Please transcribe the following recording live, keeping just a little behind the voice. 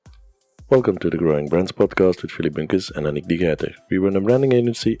Welcome to the Growing Brands podcast with Philip Bunkes and Annick de Geiter. We run a branding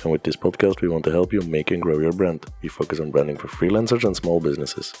agency, and with this podcast we want to help you make and grow your brand. We focus on branding for freelancers and small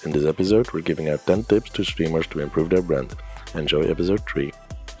businesses. In this episode, we're giving out 10 tips to streamers to improve their brand. Enjoy episode 3.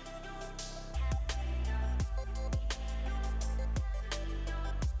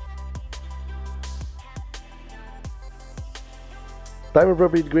 Time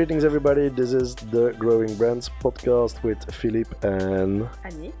appropriate greetings, everybody. This is the Growing Brands podcast with Philippe and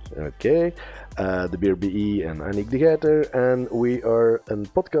Annick. Okay, the BRBE and Annick de Geiter, and we are a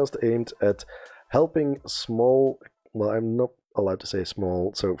podcast aimed at helping small, well, I'm not allowed to say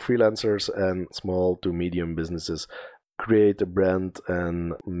small, so freelancers and small to medium businesses create a brand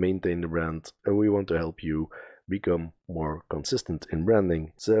and maintain the brand. And we want to help you become more consistent in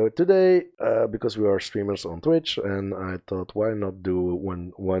branding. So today, because we are streamers on Twitch, and I thought, why not do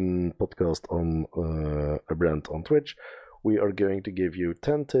one podcast on a brand on Twitch? We are going to give you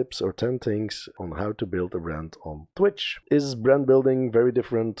 10 tips or 10 things on how to build a brand on Twitch. Is brand building very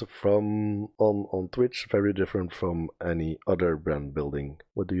different from on Twitch? Very different from any other brand building?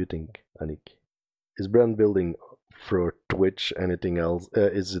 What do you think, Annick? Is brand building for Twitch anything else?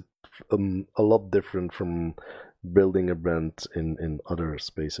 Is it a lot different from building a brand in other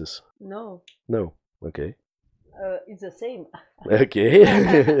spaces? No, No. Okay. it's the same. Okay.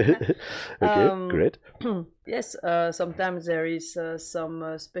 Okay. Great. Yes, sometimes there is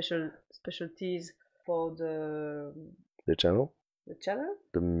some specialties for The channel, the channel.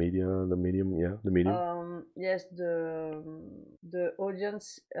 the medium. Yeah, the medium. Yes, the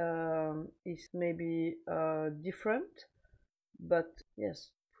audience is maybe different, but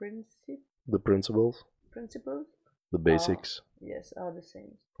yes, The principles, principles the basics. yes are the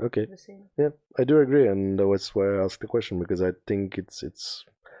same. Okay. The same. Yeah, I do agree, and that's why I asked the question, because I think it's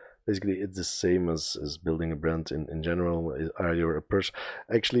basically it's the same as building a brand in general. Are you a person?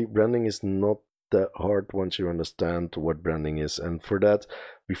 Actually, branding is not that hard once you understand what branding is, and for that,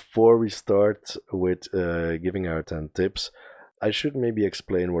 before we start with giving out 10 tips, I should maybe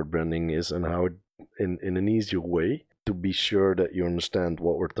explain what branding is and how it, in an easier way, to be sure that you understand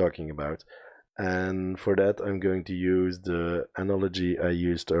what we're talking about. And for that, I'm going to use the analogy I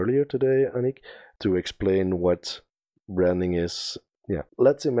used earlier today, Annick, to explain what branding is. Yeah,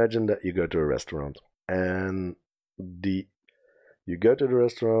 let's imagine that you go to a restaurant, and you go to the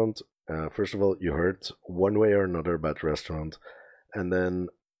restaurant. First of all, you heard one way or another about the restaurant, and then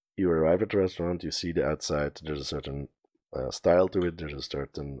you arrive at the restaurant. You see the outside. There's a certain style to it. There's a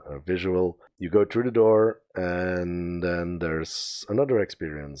certain visual. You go through the door, and then there's another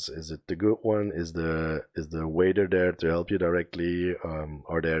experience. Is it the good one? Is the waiter there to help you directly?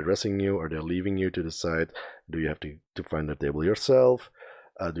 Are they addressing you? Are they leaving you to the side? Do you have to find a table yourself?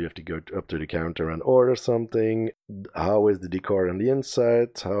 Do you have to go up to the counter and order something? How is the decor on the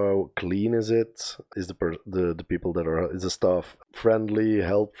inside? How clean is it? Is the people that are, is the staff friendly,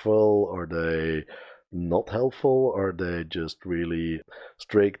 helpful? Are they not helpful? Are they just really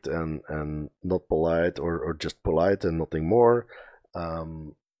strict and not polite, or just polite and nothing more?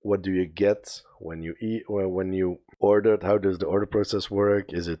 What do you get when you eat, or when you ordered? How does the order process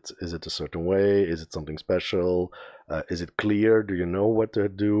work? Is it a certain way? Is it something special? Is it clear? Do you know what to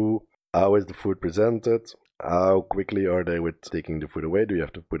do? How is the food presented? How quickly are they with taking the food away? Do you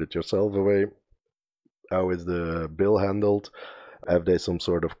have to put it yourself away? How is the bill handled? Have they some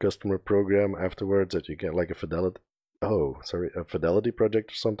sort of customer program afterwards that you get, like a fidelity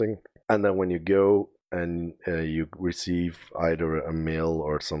project or something? And then when you go and you receive either a mail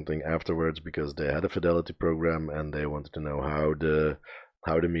or something afterwards because they had a fidelity program and they wanted to know how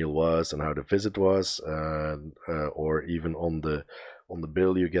the meal was and how the visit was, or even on the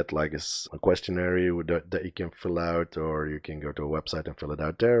bill you get like a questionnaire that you can fill out, or you can go to a website and fill it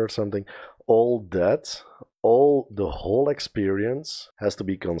out there or something. The whole experience has to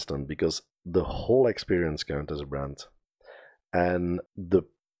be constant, because the whole experience counts as a brand. And the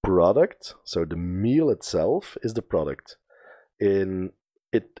product, so the meal itself, is the product.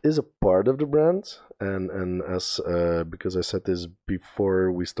 It is a part of the brand, and as because I said this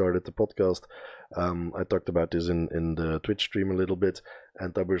before we started the podcast, I talked about this in the Twitch stream a little bit,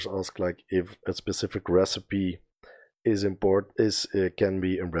 and Tabers asked, like, if a specific recipe can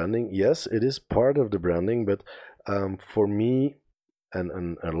be in branding. Yes, it is part of the branding, but for me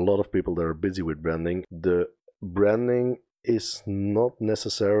and a lot of people that are busy with branding, the branding is not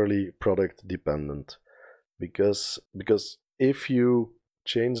necessarily product dependent, because if you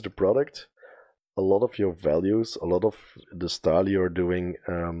change the product, a lot of your values, a lot of the style you're doing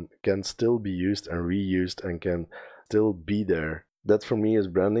can still be used and reused and can still be there. That for me is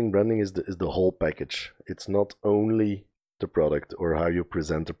branding. Branding is the whole package. It's not only the product or how you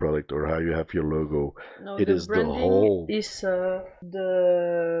present the product or how you have your logo. No, It the is the branding whole. is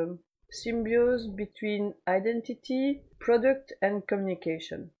the symbiosis between identity, product, and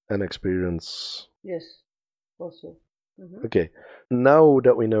communication. An experience. Yes, also. Okay, now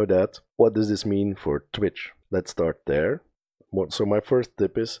that we know that, what does this mean for Twitch? Let's start there. So my first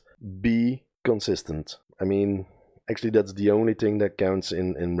tip is be consistent. I mean, actually that's the only thing that counts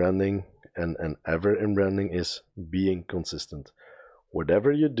in branding and ever in branding is being consistent.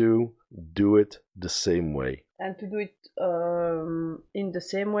 Whatever you do it the same way. And to do it in the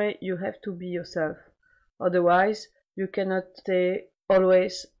same way, you have to be yourself. Otherwise, you cannot stay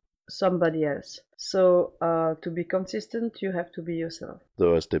always somebody else. So to be consistent, you have to be yourself.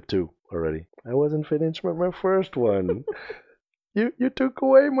 So that's tip 2 already. I wasn't finished with my first one. You took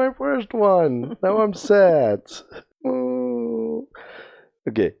away my first one. Now I'm sad. Ooh.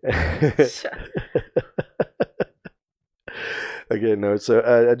 Okay. Okay, no, so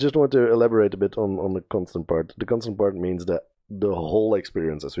I just want to elaborate a bit on the constant part. The constant part means that the whole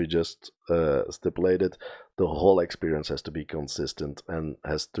experience, as we just stipulated, the whole experience has to be consistent and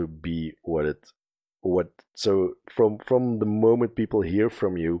has to be so from the moment people hear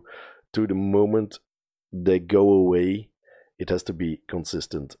from you to the moment they go away, it has to be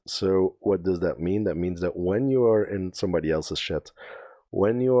consistent. So what does that mean? That means that when you are in somebody else's chat,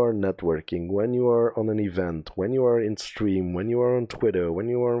 when you are networking, when you are on an event, when you are in stream, when you are on Twitter, when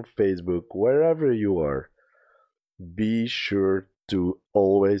you are on Facebook, wherever you are, be sure to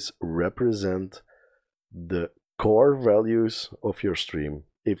always represent the core values of your stream,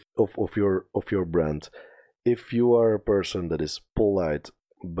 of your brand. If you are a person that is polite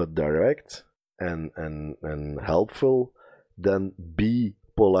but direct and helpful, then be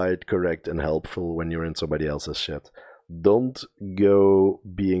polite, correct, and helpful when you're in somebody else's chat. Don't go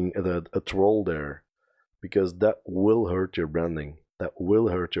being a troll there, because that will hurt your branding. That will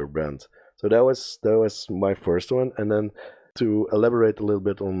hurt your brand. So that was my first one, and then to elaborate a little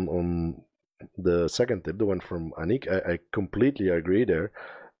bit on the second tip, the one from Anik, I completely agree there,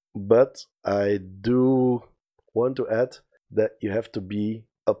 but I do want to add that you have to be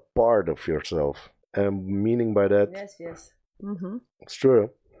a part of yourself, and meaning by that, Yes. it's true.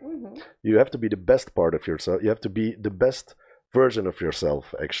 You have to be the best part of yourself. You have to be the best version of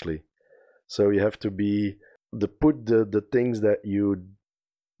yourself, actually. So you have to be put the things that you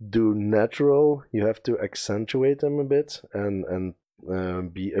do natural. You have to accentuate them a bit and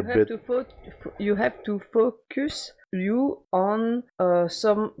be a bit. You have to focus you on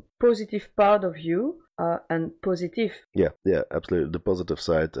some positive part of you and positive. Yeah, absolutely, the positive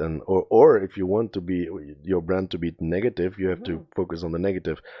side, and or if you want to be your brand to be negative, you have to focus on the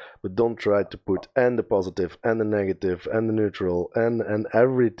negative, but don't try to put and the positive and the negative and the neutral and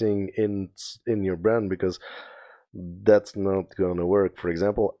everything in your brand, because that's not gonna work. For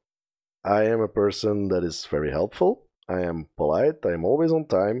example, I am a person that is very helpful. I am polite. I am always on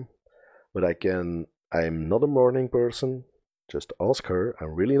time, but I'm not a morning person. Just ask her.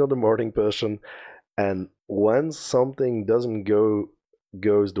 I'm really not a morning person. And when something doesn't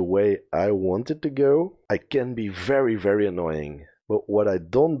goes the way I want it to go, I can be very, very annoying. But what I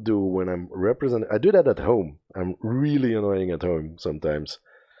don't do when I'm representing, I do that at home. I'm really annoying at home sometimes.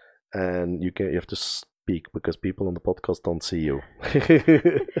 And you have to speak because people on the podcast don't see you.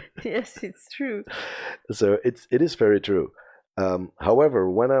 Yes, it's true. So it is very true. However,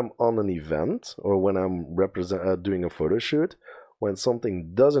 when I'm on an event or when I'm doing a photo shoot, when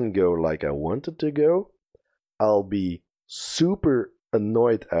something doesn't go like I want it to go, I'll be super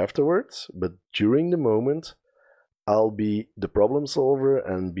annoyed afterwards. But during the moment, I'll be the problem solver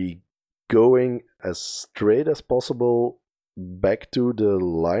and be going as straight as possible back to the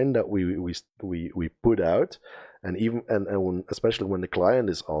line that we put out, and even and especially when the client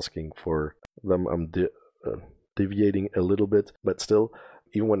is asking for them, I'm deviating a little bit, but still,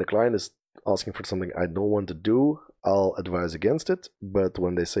 even when the client is asking for something I don't want to do, I'll advise against it. But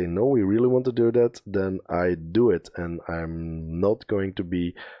when they say no, we really want to do that, then I do it, and I'm not going to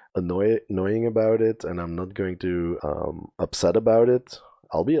be annoying about it, and I'm not going to upset about it.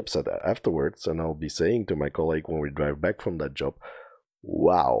 I'll be upset afterwards, and I'll be saying to my colleague when we drive back from that job,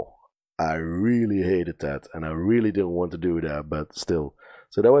 wow, I really hated that, and I really didn't want to do that, but still.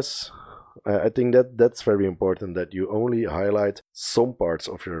 So that was, I think that's very important, that you only highlight some parts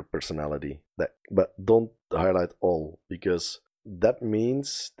of your personality, but don't highlight all, because that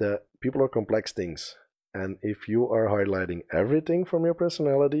means that people are complex things. And if you are highlighting everything from your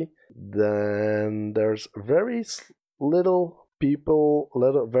personality, then there's very little people,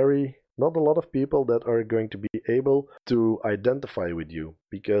 not a lot of people that are going to be able to identify with you,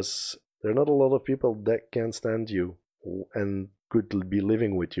 because there are not a lot of people that can stand you. and could be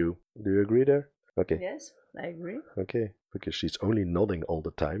living with you. Do you agree there? Okay. Yes, I agree. Okay, because she's only nodding all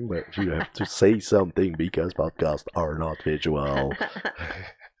the time, but you have to say something because podcasts are not visual.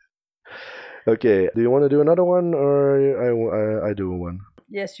 Okay, do you want to do another one or I do one?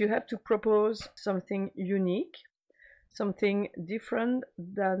 Yes, you have to propose something unique, something different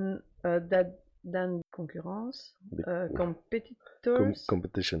than concurrence, competitors,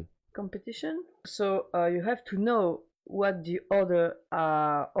 Competition. competition. So you have to know what the other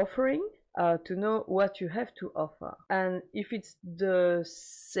are offering, to know what you have to offer. And if it's the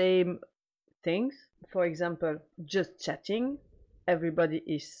same things, for example, just chatting, everybody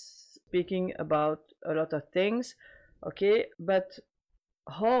is speaking about a lot of things, okay, but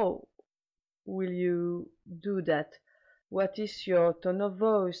how will you do that? What is your tone of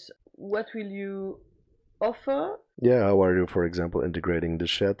voice? What will you offer? Yeah, how are you, for example, integrating the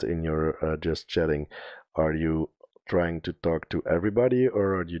chat in your just chatting? Are you trying to talk to everybody,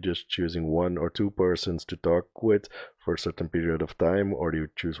 or are you just choosing one or two persons to talk with for a certain period of time, or do you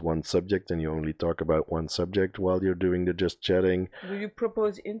choose one subject and you only talk about one subject while you're doing the just chatting? Do you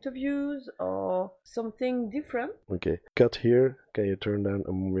propose interviews or something different? Okay, cut here. Can you turn down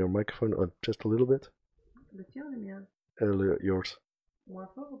your microphone just a little bit? Le tien, le mien. Yours. Moins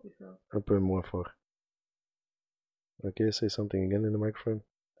fort ou plus fort? Un peu moins fort. Okay, say something again in the microphone.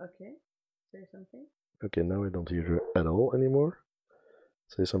 Okay, say something. Okay, now I don't hear you at all anymore.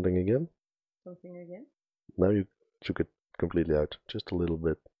 Say something again. Something again. Now you took it completely out, just a little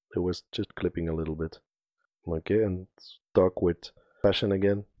bit. It was just clipping a little bit. Okay, and talk with passion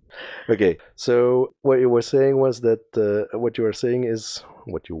again. Okay, so what you were saying was that what you are saying is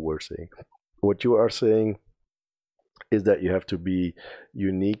what you were saying. What you are saying is that you have to be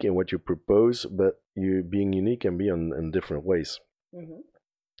unique in what you propose, but you being unique can be in different ways. Mm-hmm.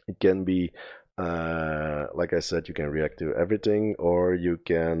 It can be, like I said, you can react to everything, or you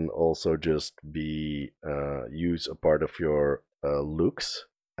can also just be use a part of your looks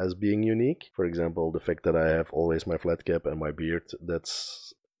as being unique. For example, the fact that I have always my flat cap and my beard.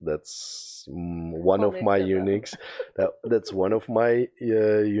 That's one of my uniques. That's one of my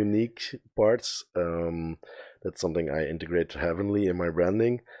unique parts. That's something I integrate heavily in my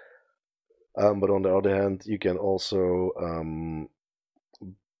branding. But on the other hand, you can also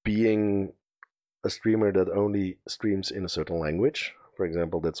being a streamer that only streams in a certain language. For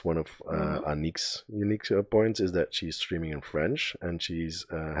example, that's one of Anik's unique points is that she's streaming in French and she's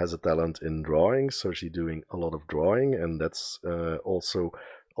has a talent in drawing, so she's doing a lot of drawing, and that's also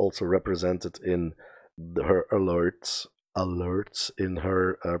represented in her alerts in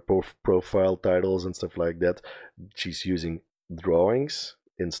her profile titles and stuff like that. She's using drawings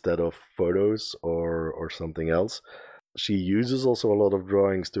instead of photos or something else. She uses also a lot of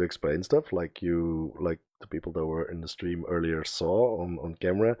drawings to explain stuff, like the people that were in the stream earlier saw on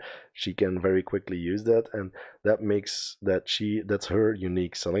camera. She can very quickly use that, and that makes that's her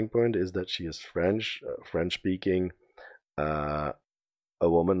unique selling point, is that she is French speaking, uh, a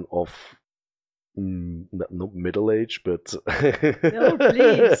woman of not middle age, but no,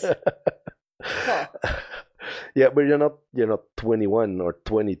 please. Yeah, but you're not 21 or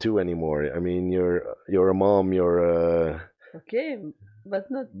 22 anymore. I mean, you're a mom. You're okay, but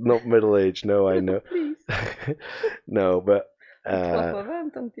not middle age. No, I know. Please. No, but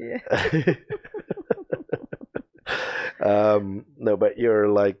no, but you're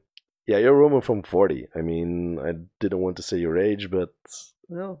like, yeah, you're a woman from 40. I mean, I didn't want to say your age, but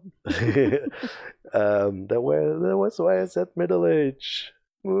no. that was why I said middle age.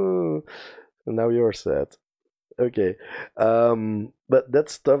 Ooh. And now you're sad. Okay, but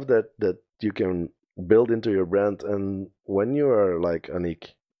that's stuff that you can build into your brand, and when you are like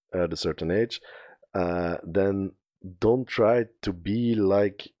Anik at a certain age, then don't try to be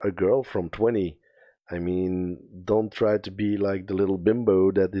like a girl from 20. I mean, don't try to be like the little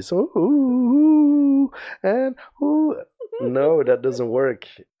bimbo that is and ooh. No, that doesn't work.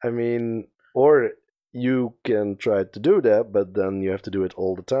 I mean, or you can try to do that, but then you have to do it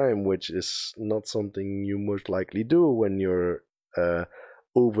all the time, which is not something you most likely do when you're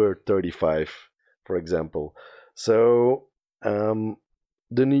over 35, for example. So the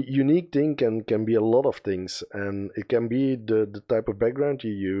unique thing can be a lot of things, and it can be the type of background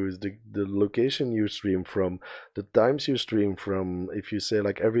you use, the location you stream from, the times you stream from. If you say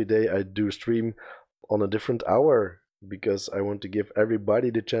like every day I do stream on a different hour because I want to give everybody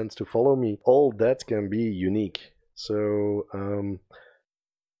the chance to follow me, all that can be unique. So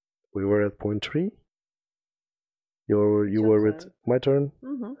we were at point 3. You were with my turn.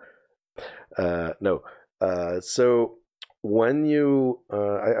 Mm-hmm. No. So when you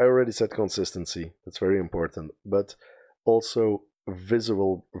I already said consistency, that's very important, but also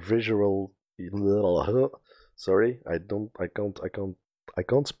visual sorry, I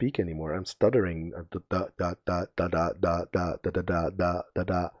can't speak anymore. I'm stuttering.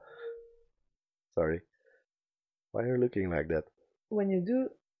 Sorry. Why are you looking like that? When you do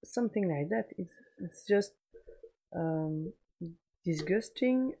something like that, it's just um,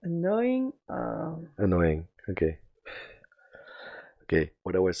 disgusting, annoying. Annoying. Okay. Okay,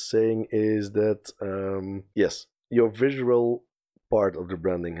 what I was saying is that yes, your visual part of the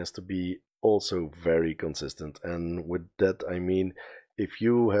branding has to be also very consistent. And with that, I mean, if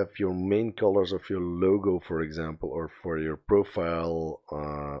you have your main colors of your logo, for example, or for your profile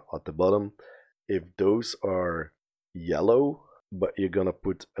at the bottom, if those are yellow, but you're gonna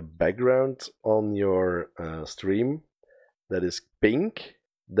put a background on your stream that is pink,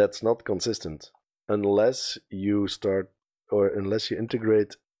 that's not consistent unless you start or unless you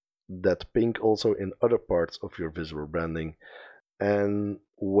integrate that pink also in other parts of your visual branding. And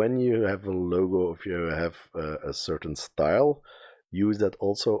when you have a logo, if you have a certain style, use that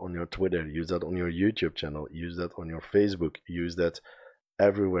also on your Twitter, use that on your YouTube channel, use that on your Facebook, use that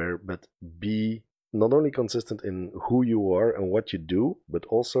everywhere, but be not only consistent in who you are and what you do, but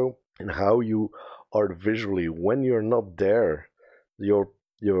also in how you are visually when you're not there. Your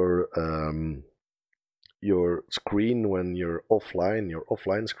your um your screen when you're offline, your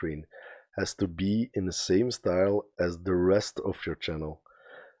offline screen has to be in the same style as the rest of your channel.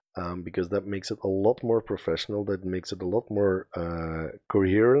 Because that makes it a lot more professional, that makes it a lot more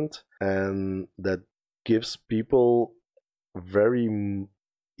coherent, and that gives people very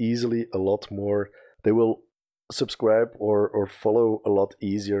easily a lot more. They will subscribe or follow a lot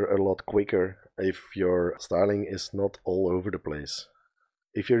easier, a lot quicker if your styling is not all over the place.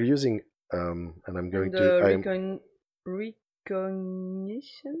 If you're using, and I'm going And to, the I'm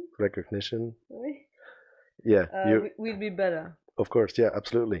recognition, recognition. sorry, Yeah, you, will be better. of course, yeah,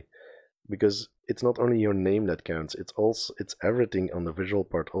 absolutely. Because it's not only your name that counts; it's everything on the visual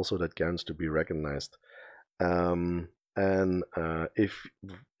part also that counts to be recognized. And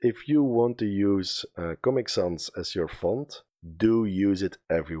if you want to use Comic Sans as your font, do use it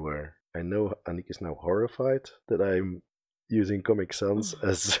everywhere. I know Annick is now horrified that I'm using Comic Sans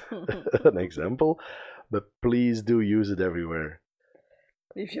as an example, but please do use it everywhere.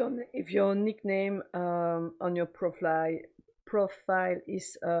 If your nickname on your profile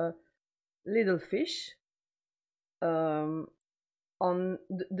is little fish, on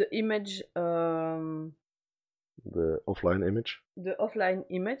the image, The offline image, the offline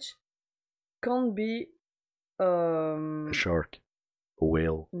image can't be a shark, a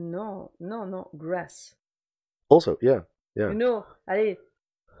whale. no grass. Also, yeah, yeah, You know, allez,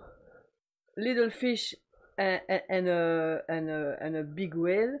 little fish and a big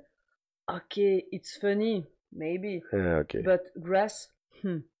whale. Okay, it's funny maybe, yeah, okay. but grass.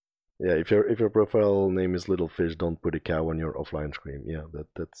 Yeah, if your profile name is Little Fish, don't put a cow on your offline screen. Yeah,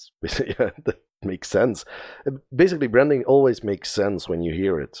 that's basically, yeah, that makes sense. Basically, branding always makes sense when you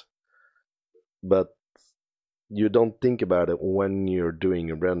hear it, but you don't think about it when you're doing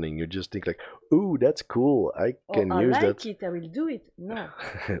your branding. You just think like, "Ooh, that's cool. I Oh, can I use like that." it. I will do it. No.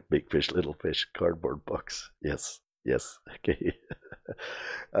 Big fish, little fish, cardboard box. Yes, yes. Okay.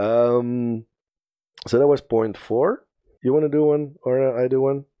 um. So that was point 4. You want to do one or I do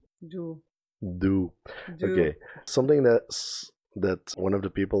one? Do. Do. Do. Okay. Something that one of the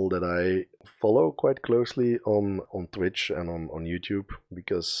people that I follow quite closely on Twitch and on YouTube,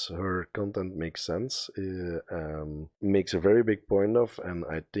 because her content makes sense, makes a very big point of, and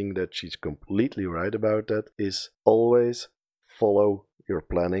I think that she's completely right about that, is always follow your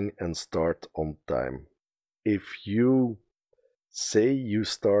planning and start on time. If you say you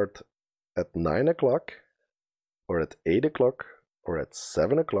start at 9 o'clock or at 8 o'clock or at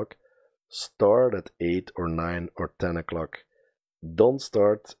 7 o'clock, start at 8 or 9 or 10 o'clock. Don't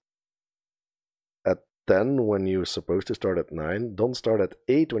start at 10 when you're supposed to start at 9. Don't start at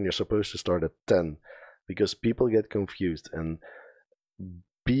 8 when you're supposed to start at 10, because people get confused. And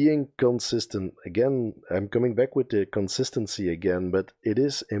being consistent, again, I'm coming back with the consistency again, but it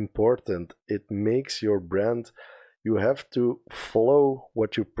is important. It makes your brand. You have to follow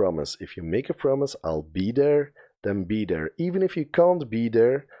what you promise. If you make a promise, I'll be there, then be there. Even if you can't be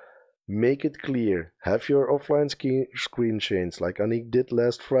there, make it clear. Have your offline screen changed, like Annick did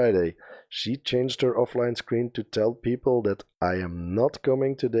last Friday. She changed her offline screen to tell people that I am not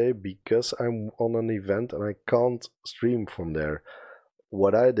coming today because I'm on an event and I can't stream from there.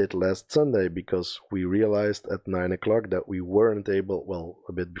 What I did last Sunday, because we realized at 9 o'clock that we weren't able, well,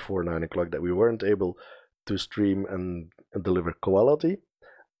 a bit before 9 o'clock, that we weren't able to stream and deliver quality,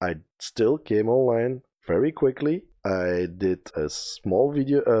 I still came online very quickly. I did a small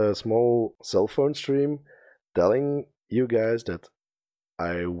video, a small cell phone stream telling you guys that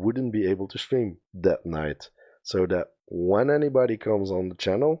I wouldn't be able to stream that night. So that when anybody comes on the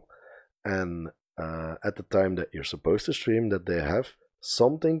channel and at the time that you're supposed to stream, that they have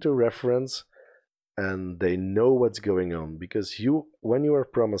something to reference and they know what's going on. Because when you are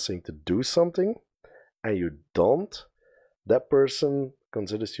promising to do something and you don't, that person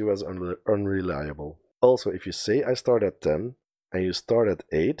considers you as unreliable. Also, if you say I start at 10 and you start at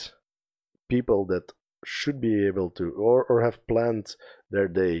 8, people that should be able to or have planned their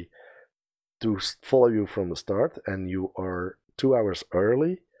day to follow you from the start and you are 2 hours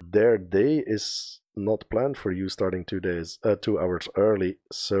early, their day is not planned for you starting 2 hours early,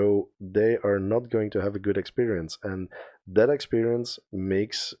 so they are not going to have a good experience, and that experience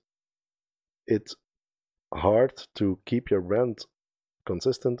makes it hard to keep your brand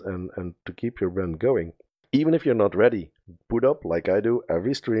consistent and to keep your brand going. Even if you're not ready, put up, like I do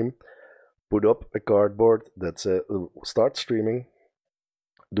every stream, put up a cardboard that says start streaming.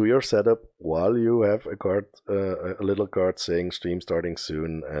 Do your setup while you have a little card saying stream starting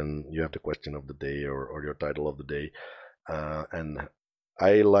soon, and you have the question of the day or your title of the day. And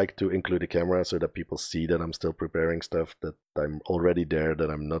I like to include a camera so that people see that I'm still preparing stuff, that I'm already there, that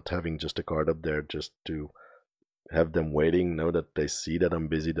I'm not having just a card up there just to have them waiting, know that they see that I'm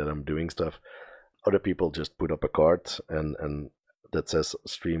busy, that I'm doing stuff. Other people just put up a card and that says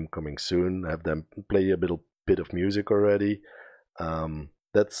stream coming soon, have them play a little bit of music already.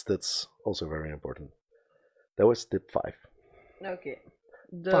 That's also very important. That was tip 5. Okay.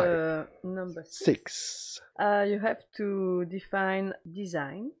 Five. The number 6. you have to define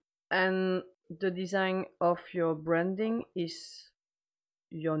design, and the design of your branding is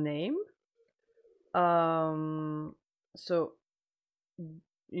your name. So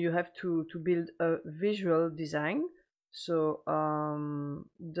you have to build a visual design. So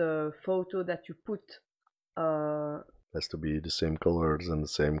the photo that you put Has to be the same colors and the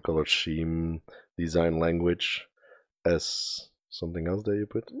same color scheme, design language as something else that you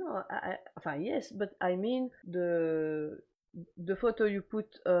put. no, enfin, yes, but I mean the photo you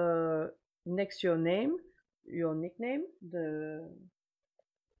put next to your name, your nickname, the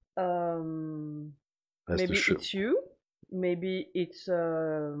maybe it's you, maybe it's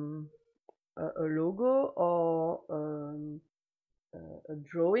a logo or a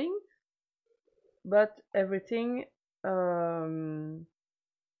drawing, but everything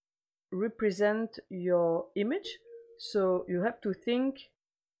represent your image. So you have to think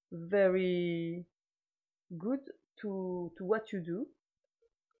very good to what you do.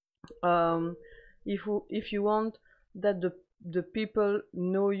 If you want that the people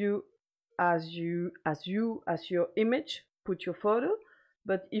know you as your image, put your photo.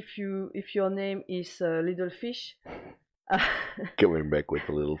 But if your name is Little Fish, Coming back with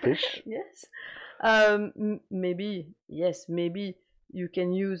a little fish. yes, maybe you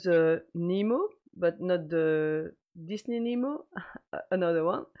can use Nemo, but not the Disney Nemo, another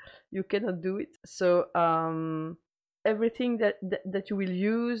one. You cannot do it. So everything that you will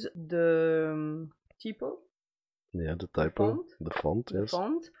use, the typo, Yeah, the typo, the font, yes.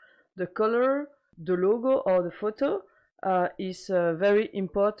 The color, the logo or the photo is very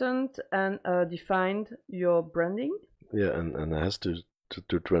important and defined your branding. Yeah, and it has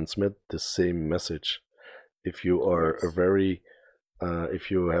to transmit the same message. If you are a very if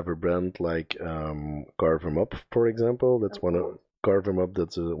you have a brand like Carve 'em Up, for example, that's one of Carve 'em Up.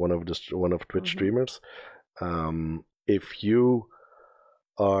 That's one of Twitch streamers. If you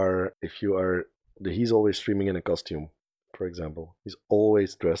are he's always streaming in a costume, for example. He's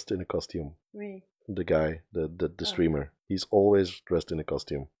always dressed in a costume. Oui. The guy, the streamer, he's always dressed in a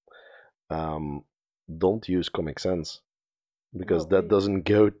costume. Don't use Comic Sans because that doesn't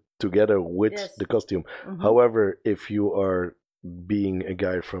go together with the costume. However, if you are being a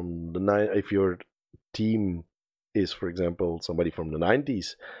guy from if your team is, for example, somebody from the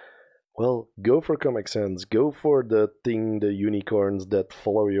 90s, well, go for Comic Sans, go for the unicorns that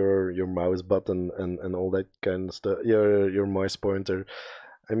follow your mouse button and all that kind of stuff, your mouse pointer.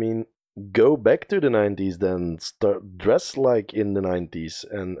 I mean, go back to the 90s then, start dress like in the 90s,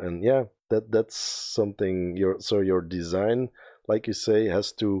 and yeah, that's something. Your design, like you say,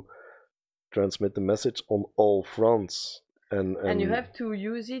 has to transmit the message on all fronts, and you have to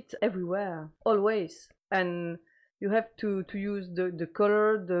use it everywhere, always, and you have to use the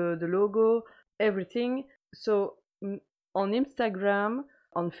color, the logo, everything. So on Instagram,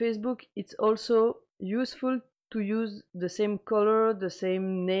 on Facebook, it's also useful to use the same color, the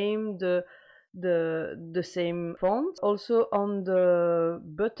same name, the same font. Also on the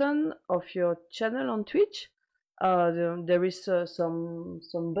button of your channel on Twitch, there is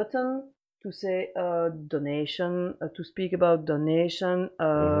some button to say donation, to speak about donation,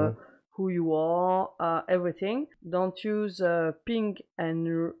 who you are, everything. Don't use pink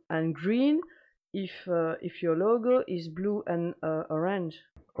and green if your logo is blue and orange.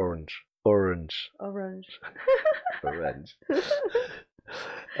 Orange. Orange. Orange.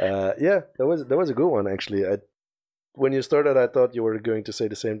 Yeah, that was a good one actually. When you started, I thought you were going to say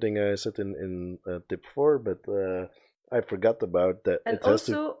the same thing I said in tip 4, but I forgot about that. And it has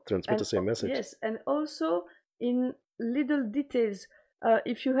also, to transmit the same message. yes, and also in little details.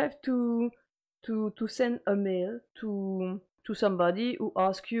 If you have to send a mail to somebody who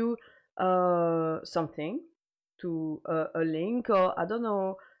asks you something, to a link, or I don't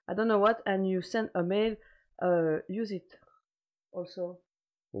know what, and you send a mail, use it also.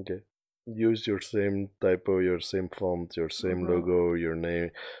 Okay. Use your same typo, your same font, your same logo, your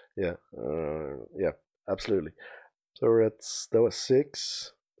name. Yeah. Yeah. Absolutely. So that was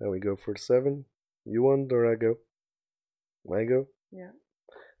 6. Now we go for 7. You want or I go? I go. Yeah.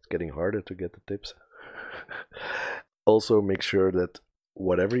 It's getting harder to get the tips. Also, make sure that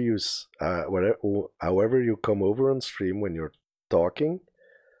whatever however you come over on stream when you're talking,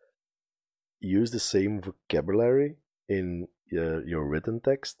 use the same vocabulary in your written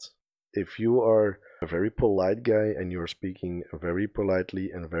text. If you are a very polite guy and you're speaking very politely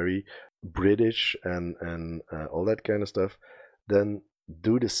and very British and all that kind of stuff, then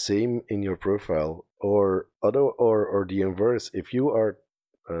do the same in your profile. Or the inverse. If you are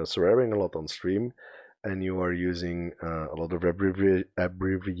swearing a lot on stream and you are using a lot of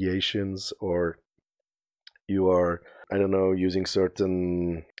abbreviations, or you are, I don't know, using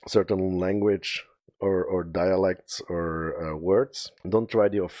certain language or dialects or words, don't try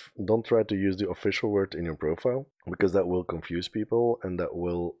to use the official word in your profile, because that will confuse people and that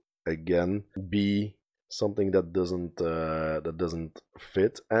will again be something that doesn't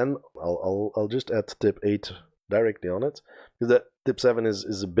fit. And I'll just add tip 8 directly on it, because that tip 7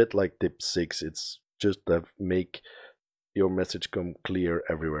 is a bit like tip 6. It's just to make your message come clear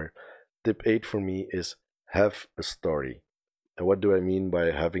everywhere. Tip 8 for me is have a story. And what do I mean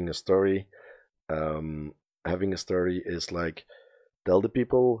by having a story? Having a story is like, tell the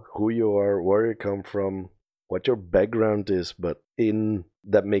people who you are, where you come from, what your background is, but in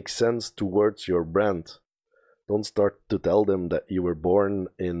that makes sense towards your brand. Don't start to tell them that you were born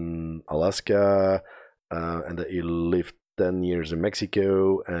in Alaska and that you lived 10 years in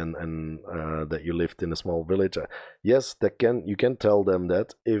Mexico and that you lived in a small village. Yes, you can tell them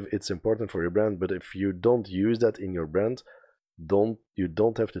that if it's important for your brand, but if you don't use that in your brand, you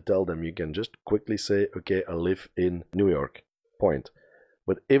don't have to tell them. You can just quickly say, okay, I live in New York, point.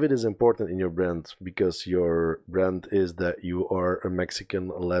 But if it is important in your brand, because your brand is that you are a Mexican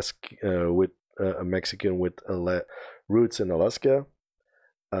with a Mexican with roots in Alaska,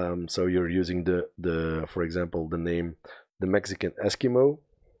 so you're using the for example the name the Mexican Eskimo,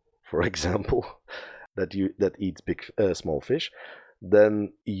 for example, that eats big small fish,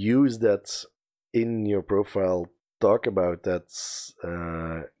 then use that in your profile. Talk about that.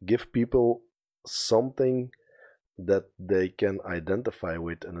 Give people something that they can identify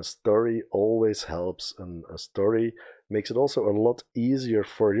with, and a story always helps, and a story makes it also a lot easier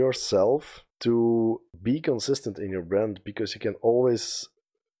for yourself to be consistent in your brand, because you can always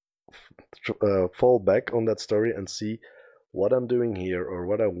fall back on that story and see what I'm doing here or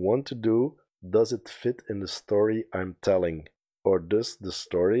what I want to do. Does it fit in the story I'm telling, or does the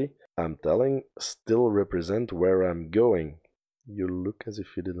story I'm telling still represent where I'm going? You look as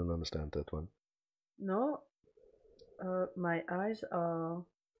if you didn't understand that one. No, my eyes are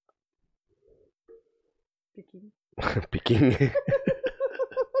picking. Picking.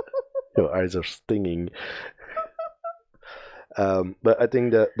 Your eyes are stinging. But I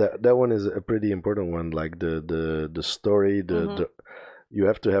think that one is a pretty important one. Like the story, you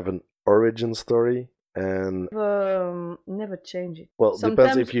have to have an origin story, and never change it. Well,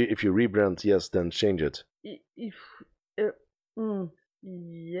 depends. If you rebrand, yes, then change it. If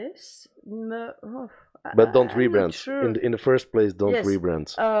yes, but don't rebrand. Sure. In the first place, don't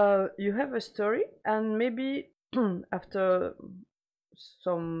rebrand. You have a story, and maybe after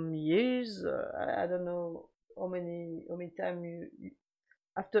some years, I don't know how many time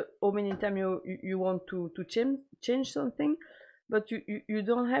after how many time you want to change something, but you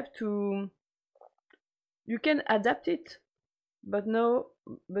don't have to. You can adapt it, but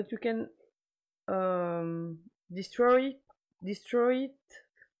you can destroy it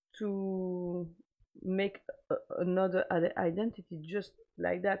to make another identity, just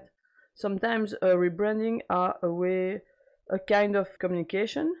like that. sometimes rebranding are a kind of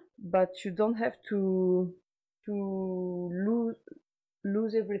communication, but you don't have to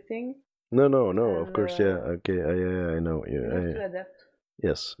lose everything, No, no, no. Of and course, yeah. Okay, I know. you have Yeah, to adapt.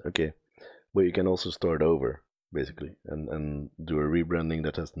 yes. Okay, but you can also start over basically and do a rebranding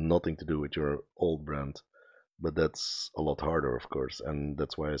that has nothing to do with your old brand. But that's a lot harder, of course, and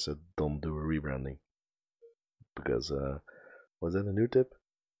that's why I said don't do a rebranding because was that a new tip?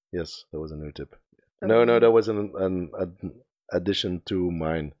 Yes, that was a new tip. No, no, that was an addition to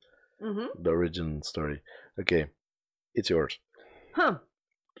mine, Mm-hmm. the origin story. Okay, it's yours. Huh.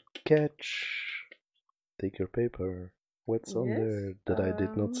 Catch. Take your paper. What's on Yes. there that I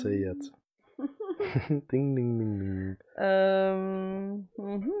did not say yet? Ding, ding, ding, ding.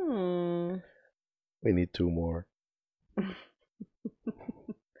 Mhm. We need two more.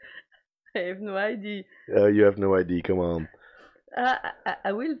 I have no idea. You have no idea. Come on.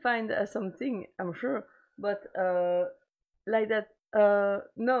 I will find something, I'm sure, but like that,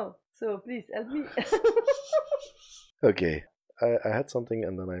 no. So please help me. Okay, I had something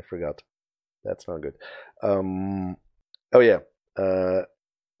and then I forgot. That's not good. Um. Oh yeah. Uh.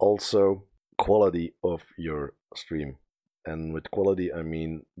 Also, quality of your stream, and with quality I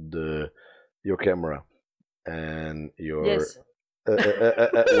mean the your camera and your. Yes.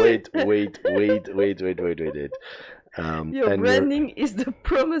 Wait, wait, wait, wait, wait, wait, wait, wait. Your And your. branding is the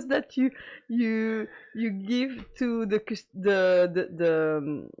promise that you give to the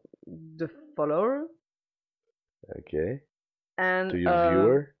follower, Okay. and To your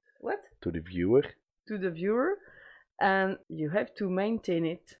viewer. what, To the viewer. to the viewer, and you have to maintain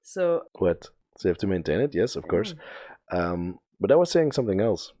it. So What? So you have to maintain it. Yes, of course. mm. But I was saying something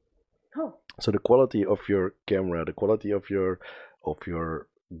else. Oh, So the quality of your camera, the quality of your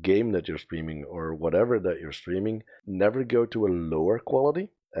game that you're streaming or whatever that you're streaming, never go to a lower quality.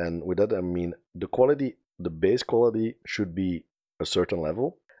 And with that I mean the quality, the base quality should be a certain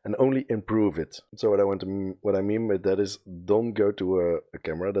level and only improve it. So what I mean by that is don't go to a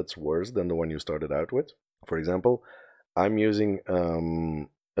camera that's worse than the one you started out with. For example, I'm using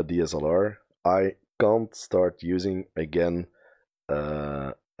a DSLR. I can't start using again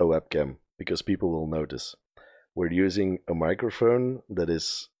a webcam because people will notice. We're using a microphone that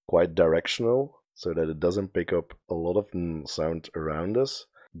is quite directional so that it doesn't pick up a lot of sound around us.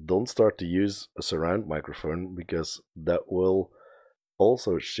 Don't start to use a surround microphone because that will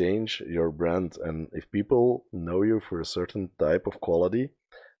also change your brand. And if people know you for a certain type of quality,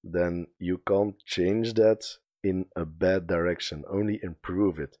 then you can't change that in a bad direction, only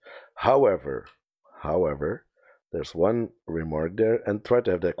improve it. However, however, there's one remark there, and try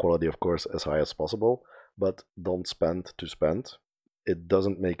to have that quality, of course, as high as possible, but don't spend to spend. It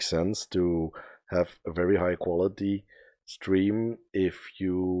doesn't make sense to have a very high quality stream if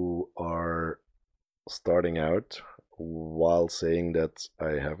you are starting out while saying that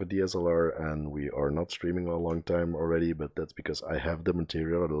I have a DSLR and we are not streaming a long time already, but that's because I have the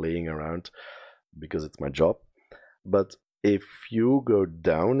material laying around because it's my job. But if you go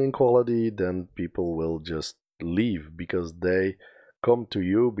down in quality, then people will just leave because they come to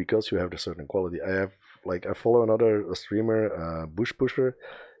you because you have a certain quality. I follow another streamer, Bush Pusher.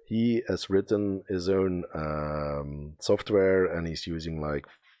 He has written his own software and he's using like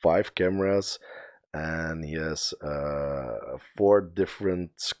 5 cameras and he has 4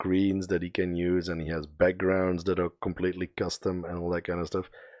 different screens that he can use and he has backgrounds that are completely custom and all that kind of stuff.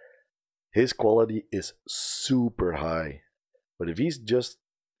 His quality is super high. But if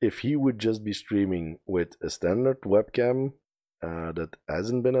he would just be streaming with a standard webcam that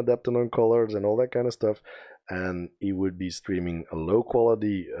hasn't been adapted on colors and all that kind of stuff, and he would be streaming a low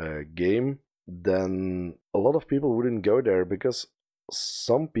quality game, then a lot of people wouldn't go there because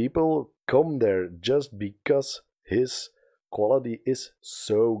some people come there just because his quality is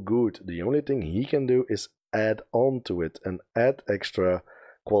so good. The only thing he can do is add on to it and add extra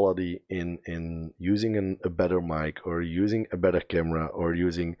quality in using a better mic or using a better camera or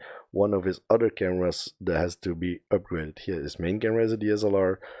using one of his other cameras that has to be upgraded. Here, his main camera is a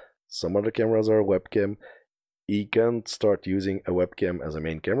DSLR. Some other cameras are a webcam. He can't start using a webcam as a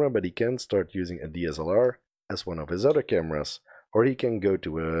main camera, but he can start using a DSLR as one of his other cameras. Or he can go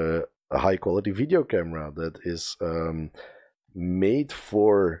to a high quality video camera that is made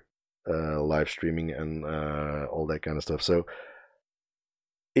for live streaming and all that kind of stuff. So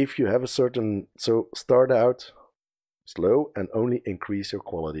if you have start out slow and only increase your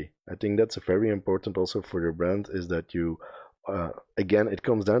quality. I think that's very important also for your brand is that you again it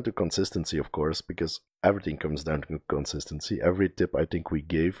comes down to consistency, of course, because everything comes down to consistency. Every tip I think we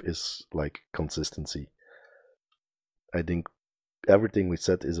gave is like consistency. I think everything we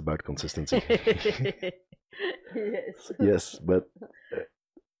said is about consistency. Yes. Yes, but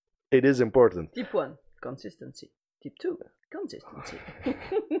it is important. Tip 1, consistency. Tip 2, consistency.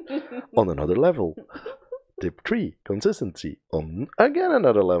 On another level. Tip 3, consistency. On again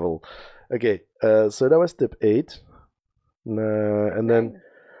another level. Okay, so that was tip 8. And then,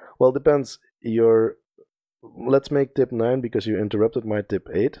 well, depends. Let's make tip 9 because you interrupted my tip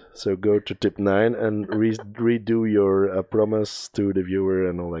 8. So go to tip 9 and redo your promise to the viewer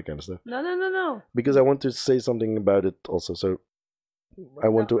and all that kind of stuff. No. Because I want to say something about it also. So I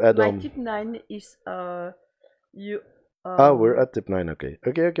want to add on. My tip 9 is you. We're at tip 9. Okay.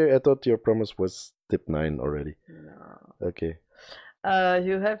 I thought your promise was tip 9 already. No. Okay.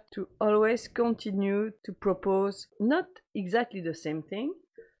 You have to always continue to propose not exactly the same thing,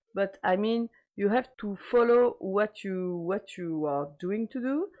 but I mean you have to follow what you are doing to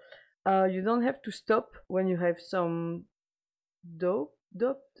do. You don't have to stop when you have some doubt.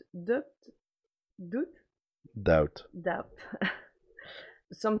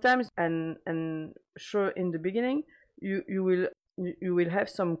 Sometimes and sure in the beginning you will have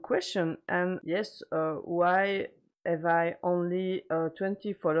some question, and yes, why have I only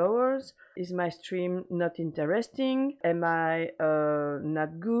 20 followers? Is my stream not interesting? Am I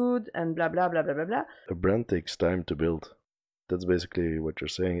not good? And blah blah blah blah blah blah. A brand takes time to build. That's basically what you're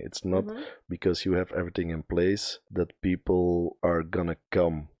saying. It's not because you have everything in place that people are gonna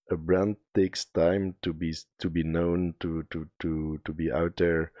come. A brand takes time to be known, to be out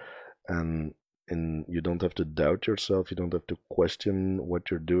there, and you don't have to doubt yourself. You don't have to question what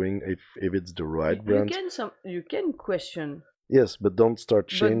you're doing if it's the right brand. You can question. Yes, but don't start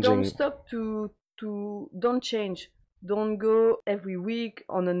changing. But don't stop to don't change. Don't go every week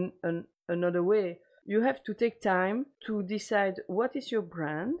on another way. You have to take time to decide what is your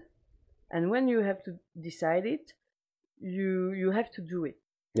brand, and when you have to decide it, you have to do it.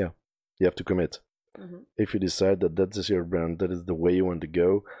 Yeah, you have to commit. If you decide that is your brand, that is the way you want to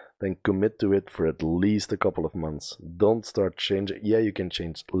go, then commit to it for at least a couple of months. Don't start changing. Yeah, you can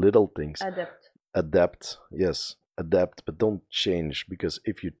change little things. Adapt, yes, adapt, but don't change, because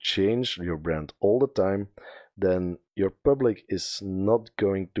if you change your brand all the time, then your public is not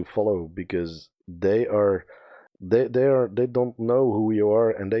going to follow, because they don't know who you are,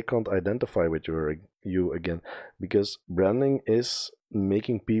 and they can't identify with you again, because branding is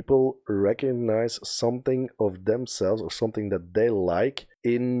making people recognize something of themselves or something that they like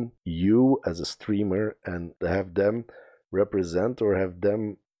in you as a streamer, and have them represent or have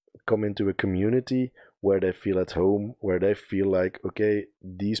them come into a community where they feel at home, where they feel like, okay,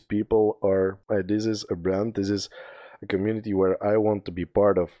 these people are, this is a brand, this is a community where I want to be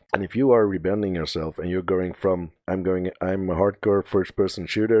part of. And if you are rebranding yourself and you're going from, I'm a hardcore first person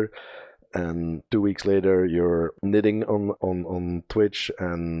shooter, and 2 weeks later you're knitting on Twitch,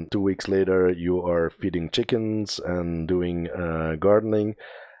 and 2 weeks later you are feeding chickens and doing gardening,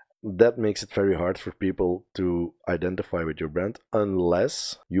 that makes it very hard for people to identify with your brand,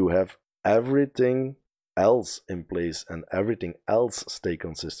 unless you have everything else in place and everything else stay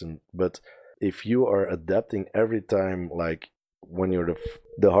consistent. But if you are adapting every time, like when you're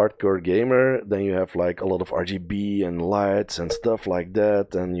the hardcore gamer, then you have like a lot of RGB and lights and stuff like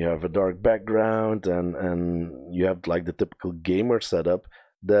that, and you have a dark background, and you have like the typical gamer setup.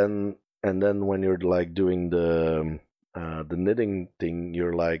 Then when you're like doing the knitting thing,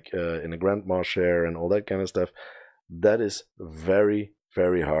 you're like in a grandma share and all that kind of stuff. That is very,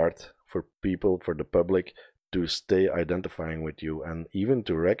 very hard for people, for the public, to stay identifying with you and even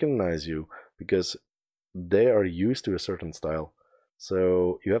to recognize you, because they are used to a certain style.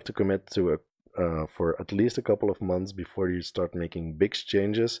 So you have to commit to for at least a couple of months before you start making big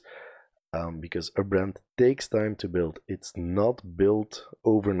changes, because a brand takes time to build. It's not built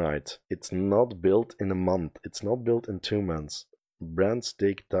overnight. It's not built in a month. It's not built in 2 months. Brands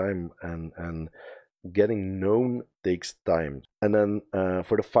take time, and getting known takes time. And then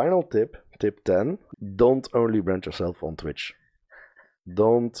for the final tip, tip 10, don't only brand yourself on Twitch.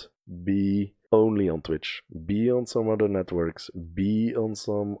 Don't be only on Twitch. Be on some other networks. Be on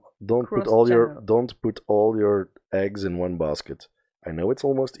some. Don't put all your eggs in one basket. I know it's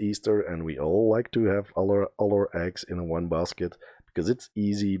almost Easter, and we all like to have all our eggs in one basket, because it's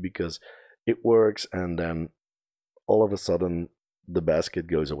easy, because it works, and then all of a sudden the basket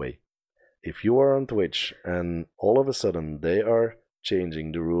goes away. If you are on Twitch and all of a sudden they are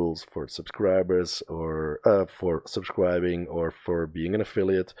changing the rules for subscribers, or for subscribing, or for being an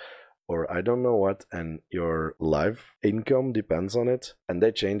affiliate, or I don't know what, and your live income depends on it, and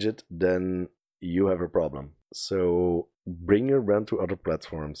they change it, then you have a problem. So bring your brand to other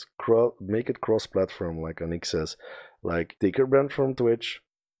platforms. Make it cross-platform, like Anik says. Like, take your brand from Twitch,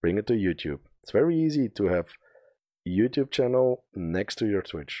 bring it to YouTube. It's very easy to have YouTube channel next to your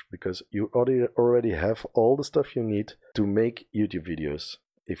Twitch because you already have all the stuff you need to make YouTube videos.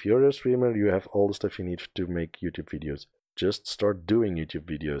 If you're a streamer, you have all the stuff you need to make YouTube videos. Just start doing YouTube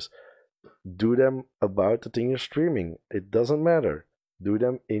videos. Do them about the thing you're streaming. It doesn't matter. Do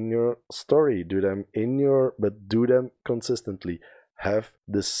them in your story. Do them but do them consistently. Have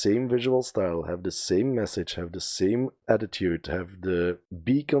the same visual style, have the same message, have the same attitude,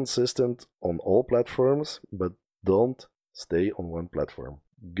 be consistent on all platforms, but don't stay on one platform.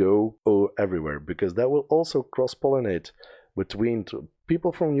 Go everywhere, because that will also cross-pollinate between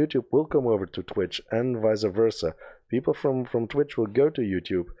people from YouTube will come over to Twitch and vice versa. People from Twitch will go to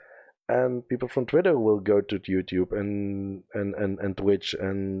YouTube, and people from Twitter will go to YouTube and Twitch,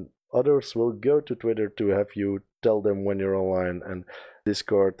 and others will go to Twitter to have you tell them when you're online, and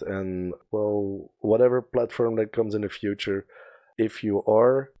Discord, and well, whatever platform that comes in the future. If you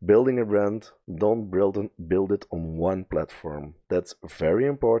are building a brand, don't build it on one platform. That's very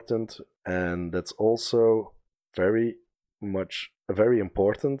important, and that's also very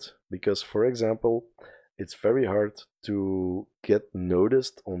important because, for example, it's very hard to get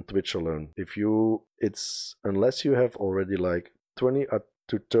noticed on Twitch alone. Unless you have already like 20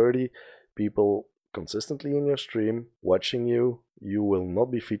 to 30 people consistently in your stream watching you, you will not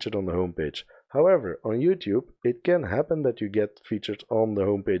be featured on the homepage. However, on YouTube, it can happen that you get featured on the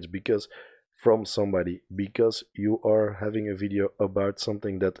homepage because you are having a video about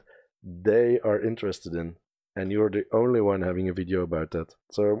something that they are interested in, and you're the only one having a video about that.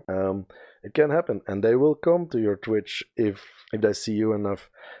 So it can happen, and they will come to your Twitch if they see you enough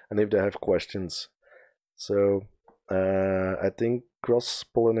and if they have questions. So I think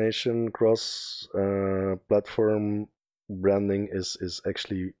cross-pollination, cross-platform branding is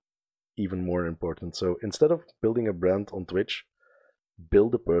actually even more important. So instead of building a brand on Twitch,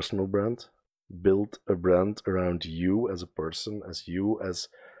 build a personal brand. Build a brand around you as a person, as you as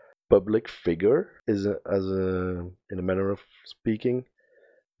public figure, in a manner of speaking,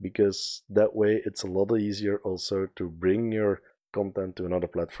 because that way it's a lot easier also to bring your content to another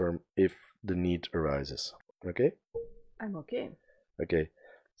platform if the need arises. Okay? I'm okay. Okay.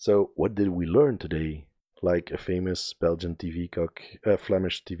 So what did we learn today? Like a famous Belgian TV cock,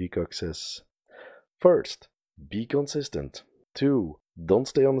 Flemish TV cock says. First, be consistent. 2, don't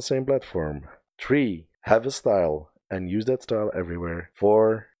stay on the same platform. 3, have a style and use that style everywhere.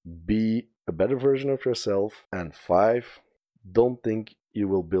 4, be a better version of yourself. And 5, don't think you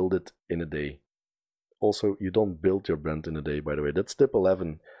will build it in a day. Also, you don't build your brand in a day, by the way. That's tip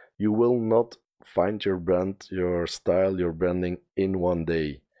 11. You will not find your brand, your style, your branding in one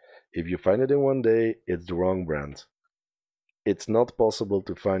day. If you find it in one day, it's the wrong brand. It's not possible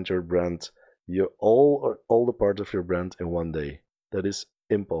to find your brand, all the parts of your brand in one day. That is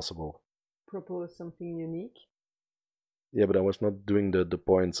impossible. Propose something unique. Yeah, but I was not doing the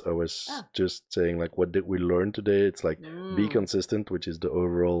points. I was just saying, like, what did we learn today? It's like, be consistent, which is the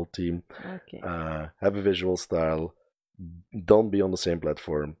overall theme. Okay. Have a visual style. Don't be on the same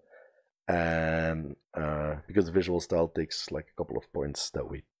platform. And because visual style takes like a couple of points that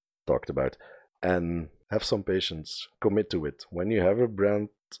we talked about, and have some patience, commit to it. When you have a brand,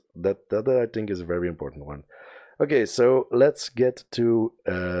 that I think is a very important one. Okay, so let's get to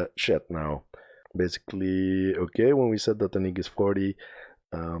chat now. Basically, okay, when we said that Anik is 40,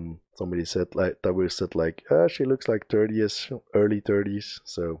 somebody said she looks like 30s, early 30s,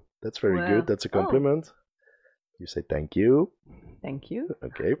 so that's very good. That's a compliment. You say thank you. Thank you.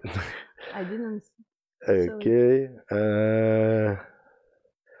 Okay. I didn't. Okay.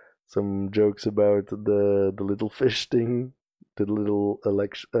 Some jokes about the little fish thing, the little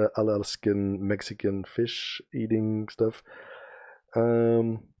Alaskan Mexican fish eating stuff.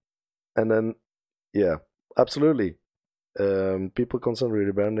 And then, yeah, absolutely. People constantly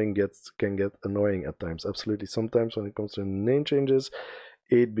rebranding can get annoying at times. Absolutely. Sometimes when it comes to name changes,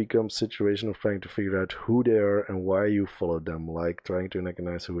 it becomes a situation of trying to figure out who they are and why you followed them, like trying to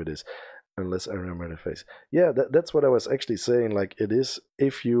recognize who it is. Unless I remember the face. Yeah, that's what I was actually saying. Like, it is,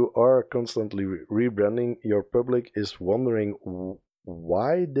 if you are constantly rebranding, your public is wondering,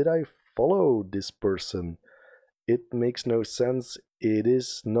 why did I follow this person? It makes no sense. It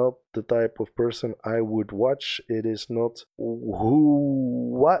is not the type of person I would watch. It is not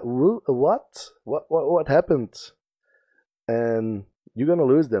what happened? And you're gonna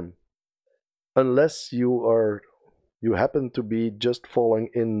lose them unless you happen to be just falling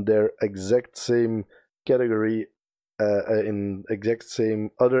in their exact same category, in exact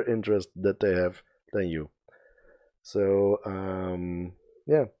same other interest that they have than you. So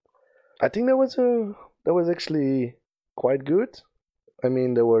yeah, I think that was actually quite good. I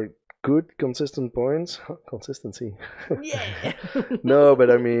mean, there were good consistent points. Consistency. Yeah. No,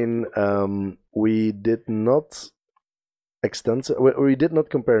 but I mean, we did not we did not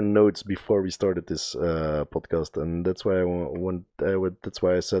compare notes before we started this podcast, and that's why that's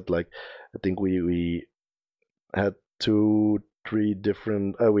why I said, like, I think we had two, three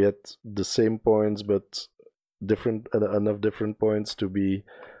different. We had the same points, but different enough different points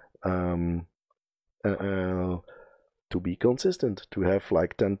um to be consistent, to have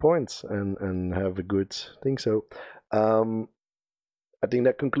like 10 points and have a good thing. So um I think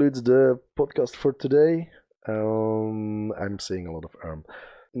that concludes the podcast for today. I'm saying a lot of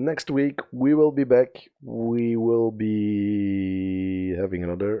Next week we will be back. We will be having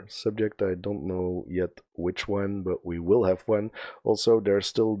another subject. I don't know yet which one, but we will have one. Also, there's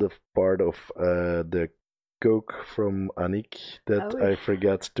still the part of the Coke from Anik that Oh, I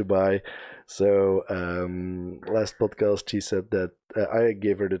forgot to buy. So last podcast she said that I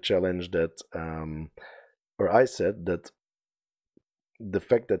gave her the challenge that, or I said that the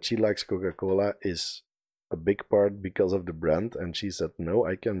fact that she likes Coca-Cola is a big part because of the brand, and she said no,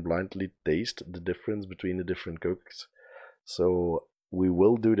 I can blindly taste the difference between the different Cokes. So we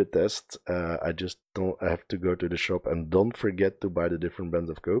will do the test. I just don't I have to go to the shop, and don't forget to buy the different brands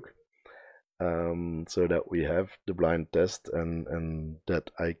of Coke, so that we have the blind test, and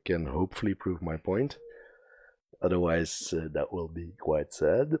that I can hopefully prove my point. Otherwise, that will be quite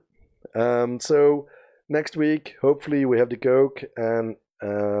sad. So next week, hopefully, we have the Coke, and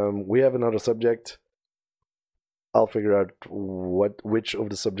we have another subject. I'll figure out which of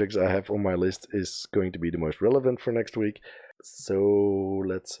the subjects I have on my list is going to be the most relevant for next week. So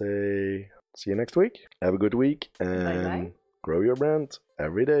let's say see you next week. Have a good week and bye grow your brand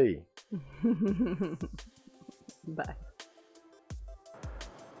every day. bye. Bye.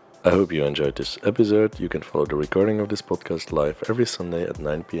 I hope you enjoyed this episode. You can follow the recording of this podcast live every Sunday at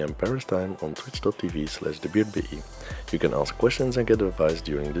 9 p.m. Paris time on twitch.tv/thebeardbe. You can ask questions and get advice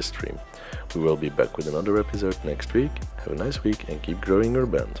during this stream. We will be back with another episode next week. Have a nice week and keep growing your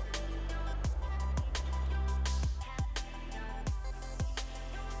brand.